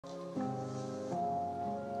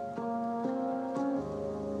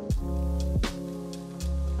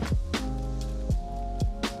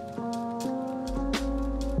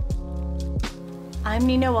I'm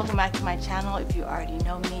Nina, welcome back to my channel. If you already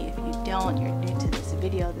know me, if you don't, you're new to this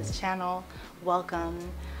video, this channel, welcome.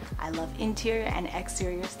 I love interior and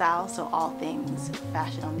exterior style, so all things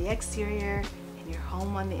fashion on the exterior and your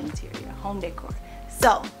home on the interior, home decor.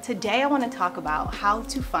 So today I want to talk about how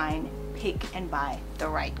to find, pick, and buy the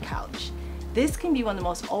right couch. This can be one of the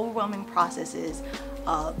most overwhelming processes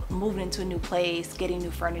of moving into a new place, getting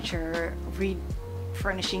new furniture,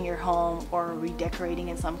 refurnishing your home, or redecorating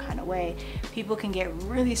in some kind of way. People can get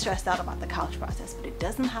really stressed out about the couch process, but it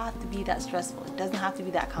doesn't have to be that stressful. It doesn't have to be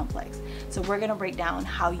that complex. So we're gonna break down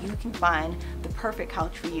how you can find the perfect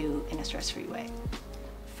couch for you in a stress-free way.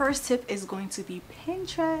 First tip is going to be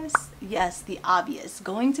Pinterest. Yes, the obvious.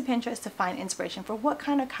 Going to Pinterest to find inspiration for what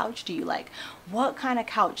kind of couch do you like? What kind of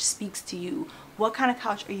couch speaks to you? What kind of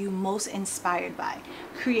couch are you most inspired by?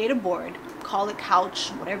 Create a board, call it couch,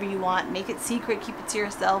 whatever you want. Make it secret, keep it to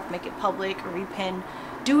yourself, make it public, or repin.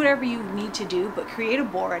 Do whatever you need to do, but create a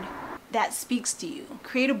board that speaks to you.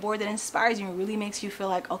 Create a board that inspires you and really makes you feel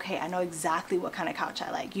like, okay, I know exactly what kind of couch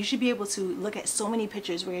I like. You should be able to look at so many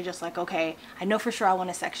pictures where you're just like, okay, I know for sure I want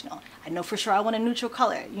a sectional. I know for sure I want a neutral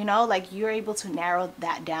color. You know, like you're able to narrow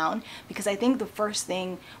that down, because I think the first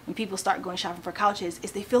thing when people start going shopping for couches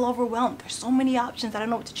is they feel overwhelmed. There's so many options, I don't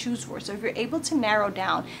know what to choose for. So if you're able to narrow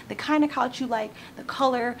down the kind of couch you like, the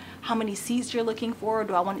color, how many seats you're looking for,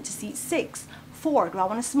 do I want it to seat 6, 4, do I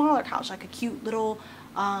want a smaller couch, like a cute little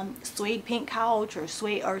suede pink couch or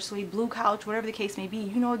suede blue couch, whatever the case may be,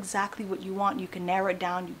 you know exactly what you want. You can narrow it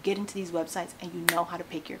down, you get into these websites and you know how to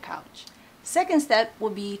pick your couch. Second step will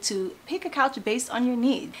be to pick a couch based on your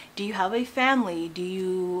needs. Do you have a family? Do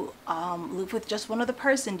you live with just one other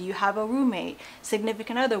person? Do you have a roommate,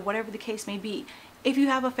 significant other, whatever the case may be? If you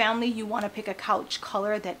have a family, you want to pick a couch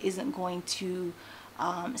color that isn't going to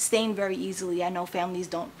stain very easily. I know families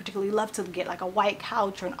don't particularly love to get like a white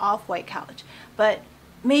couch or an off-white couch, but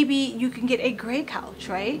maybe you can get a gray couch,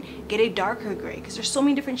 right? Get a darker gray, because there's so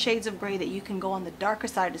many different shades of gray that you can go on the darker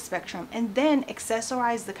side of the spectrum, and then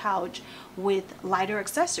accessorize the couch with lighter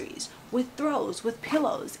accessories, with throws, with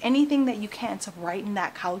pillows. Anything that you can to brighten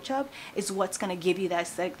that couch up is what's going to give you that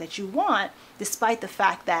aesthetic that you want, despite the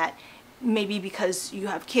fact that maybe because you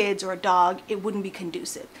have kids or a dog, it wouldn't be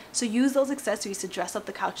conducive. So use those accessories to dress up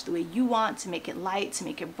the couch the way you want, to make it light, to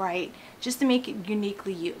make it bright, just to make it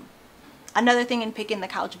uniquely you. Another thing in picking the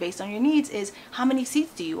couch based on your needs is how many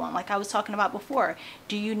seats do you want? Like I was talking about before,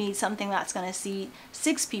 do you need something that's going to seat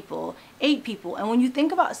 6 people, 8 people? And when you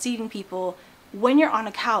think about seating people, when you're on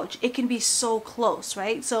a couch, it can be so close,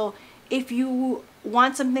 right? So if you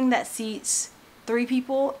want something that seats 3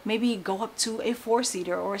 people, maybe go up to a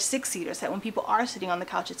 4-seater or a 6-seater so that when people are sitting on the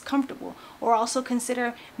couch, it's comfortable. Or also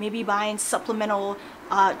consider maybe buying supplemental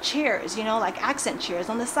chairs, you know, like accent chairs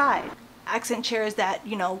on the side. Accent chairs that,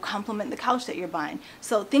 you know, complement the couch that you're buying.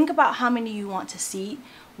 So think about how many you want to seat,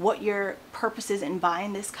 what your purpose is in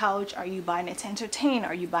buying this couch. Are you buying it to entertain?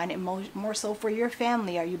 Are you buying it more so for your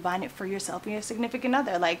family? Are you buying it for yourself and your significant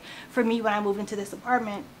other? Like for me, when I moved into this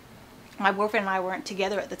apartment, my boyfriend and I weren't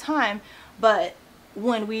together at the time, but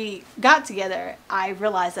when we got together, I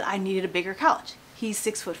realized that I needed a bigger couch. He's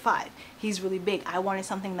 6'5". He's really big. I wanted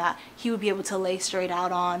something that he would be able to lay straight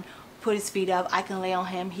out on, put his feet up. I can lay on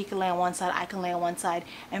him, he can lay on one side, I can lay on one side.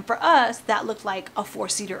 And for us, that looked like a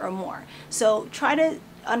 4-seater or more. So try to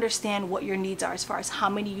understand what your needs are as far as how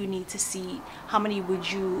many you need to seat, how many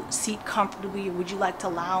would you seat comfortably, or would you like to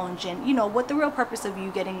lounge, and you know what the real purpose of you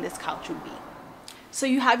getting this couch would be. So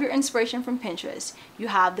you have your inspiration from Pinterest, you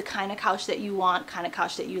have the kind of couch that you want, kind of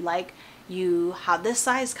couch that you like, you have the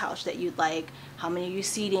size couch that you'd like, how many are you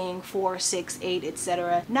seating, 4, 6, 8,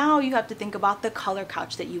 etc. Now you have to think about the color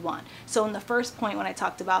couch that you want. So in the first point when I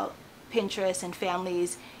talked about Pinterest and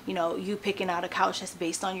families, you know, you picking out a couch that's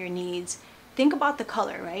based on your needs, think about the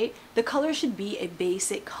color, right? The color should be a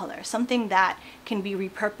basic color, something that can be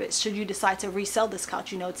repurposed. Should you decide to resell this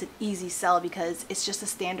couch, you know it's an easy sell because it's just a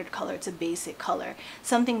standard color, it's a basic color,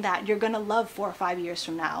 something that you're gonna love 4 or 5 years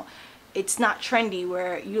from now. It's not trendy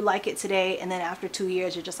where you like it today and then after 2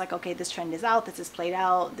 years you're just like, okay, this trend is out, this is played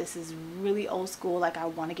out, this is really old school, like I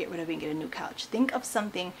want to get rid of it and get a new couch. Think of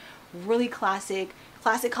something really classic.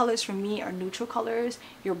 Classic colors for me are neutral colors,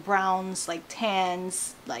 your browns, like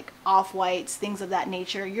tans, like off-whites, things of that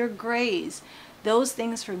nature, your grays. Those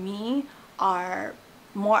things for me are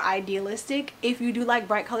more idealistic. If you do like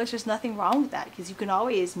bright colors, there's nothing wrong with that, because you can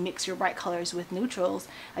always mix your bright colors with neutrals,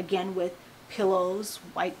 again with pillows,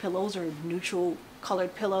 white pillows or neutral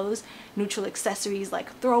colored pillows, neutral accessories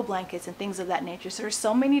like throw blankets and things of that nature. So there's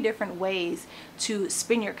so many different ways to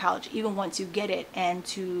spin your couch even once you get it, and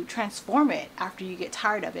to transform it after you get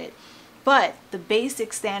tired of it. But the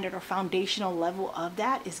basic standard or foundational level of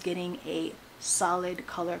that is getting a solid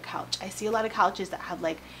color couch. I see a lot of couches that have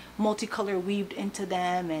like multicolor weaved into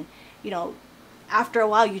them, and you know, after a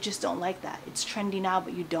while you just don't like that. It's trendy now,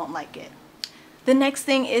 but you don't like it. The next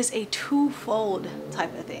thing is a twofold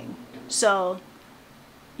type of thing. So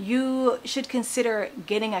you should consider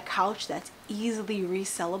getting a couch that's easily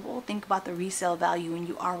resellable. Think about the resale value when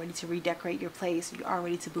you are ready to redecorate your place, you are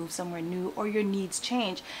ready to move somewhere new, or your needs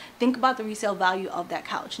change. Think about the resale value of that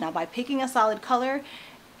couch. Now, by picking a solid color,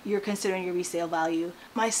 you're considering your resale value.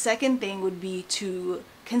 My second thing would be to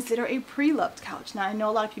consider a pre-loved couch. Now, I know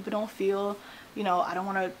a lot of people don't feel, you know, I don't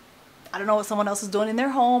know what someone else is doing in their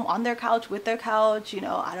home, on their couch, with their couch, you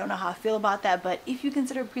know, I don't know how I feel about that. But if you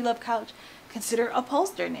consider a pre-loved couch, consider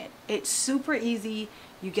upholstering it. It's super easy.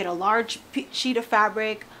 You get a large sheet of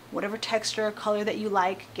fabric, whatever texture, color that you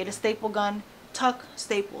like, get a staple gun, tuck,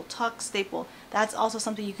 staple, tuck, staple. That's also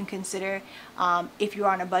something you can consider if you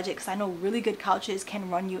are on a budget, because I know really good couches can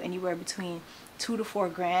run you anywhere between $2 to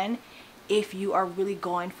 $4 grand if you are really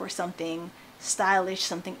going for something stylish,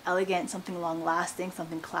 something elegant, something long lasting,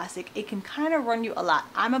 something classic. It can kind of run you a lot.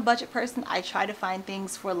 I'm a budget person. I try to find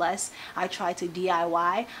things for less. I try to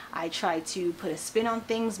DIY. I try to put a spin on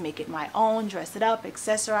things, make it my own, dress it up,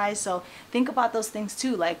 accessorize. So think about those things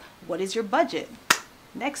too. Like, what is your budget?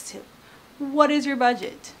 Next tip, what is your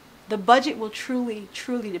budget? The budget will truly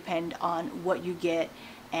depend on what you get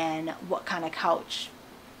and what kind of couch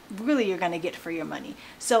really you're going to get for your money.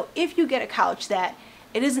 So if you get a couch that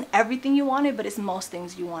it isn't everything you wanted, but it's most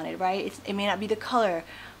things you wanted, right? It may not be the color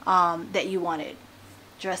that you wanted.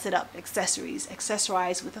 Dress it up, accessories,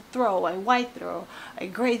 accessorize with a throw, a white throw, a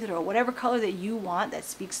gray throw, whatever color that you want that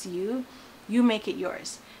speaks to you, you make it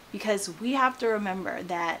yours. Because we have to remember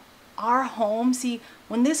that our home, see,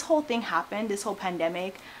 when this whole thing happened, this whole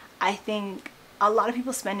pandemic, I think a lot of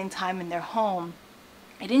people spending time in their home,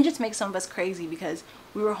 it didn't just make some of us crazy because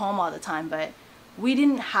we were home all the time, but we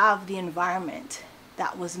didn't have the environment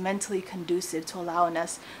that was mentally conducive to allowing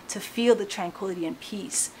us to feel the tranquility and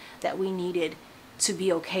peace that we needed to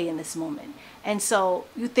be okay in this moment. And so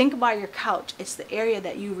you think about your couch, it's the area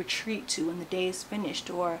that you retreat to when the day is finished,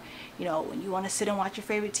 or you know, when you want to sit and watch your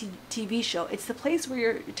favorite TV show. It's the place where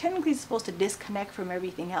you're technically supposed to disconnect from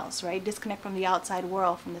everything else, right? Disconnect from the outside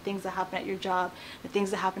world, from the things that happen at your job, the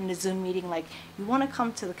things that happen in a Zoom meeting. Like, you want to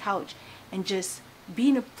come to the couch and just be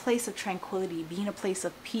in a place of tranquility, be in a place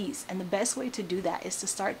of peace. And the best way to do that is to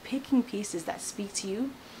start picking pieces that speak to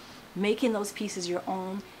you, making those pieces your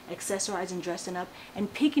own, accessorizing, dressing up,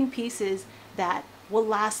 and picking pieces that will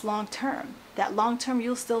last long term. That long term,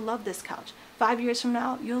 you'll still love this couch. 5 years from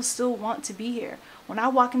now, you'll still want to be here. When I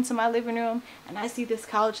walk into my living room and I see this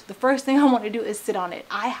couch, the first thing I want to do is sit on it.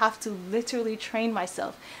 I have to literally train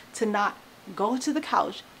myself to not go to the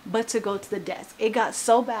couch, but to go to the desk. It got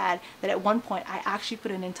so bad that at one point I actually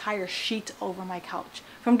put an entire sheet over my couch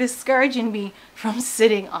from discouraging me from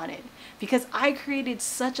sitting on it, because I created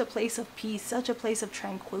such a place of peace, such a place of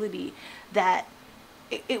tranquility, that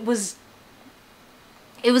it was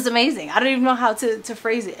amazing. I don't even know how to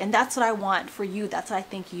phrase it. And that's what I want for you. That's what I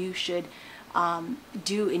think you should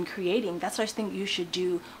do in creating. That's what I think you should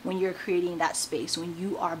do when you're creating that space, when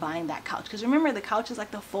you are buying that couch. Because remember, the couch is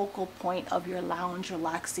like the focal point of your lounge,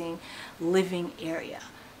 relaxing, living area.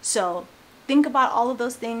 So think about all of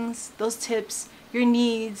those things, those tips, your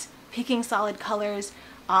needs, picking solid colors,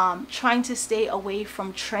 trying to stay away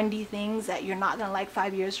from trendy things that you're not gonna like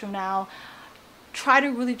 5 years from now. Try to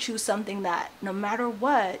really choose something that no matter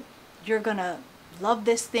what, you're gonna love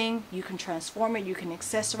this thing. You can transform it, you can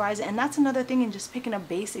accessorize it. And that's another thing in just picking a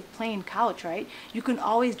basic plain couch, right? You can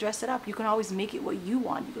always dress it up, you can always make it what you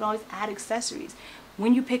want, you can always add accessories.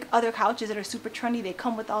 When you pick other couches that are super trendy, they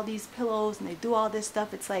come with all these pillows and they do all this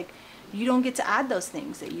stuff. It's like you don't get to add those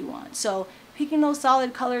things that you want. So picking those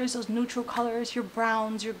solid colors, those neutral colors, your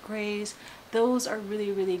browns, your grays, those are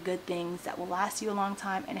really good things that will last you a long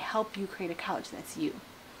time and help you create a couch that's you.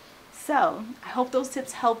 So I hope those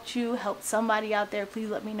tips helped you, helped somebody out there. Please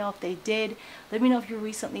let me know if they did. Let me know if you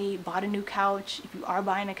recently bought a new couch, if you are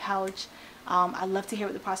buying a couch. I'd love to hear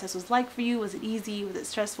what the process was like for you. Was it easy? Was it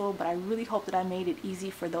stressful? But I really hope that I made it easy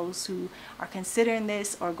for those who are considering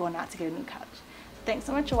this or going out to get a new couch. Thanks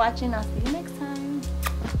so much for watching. I'll see you next time.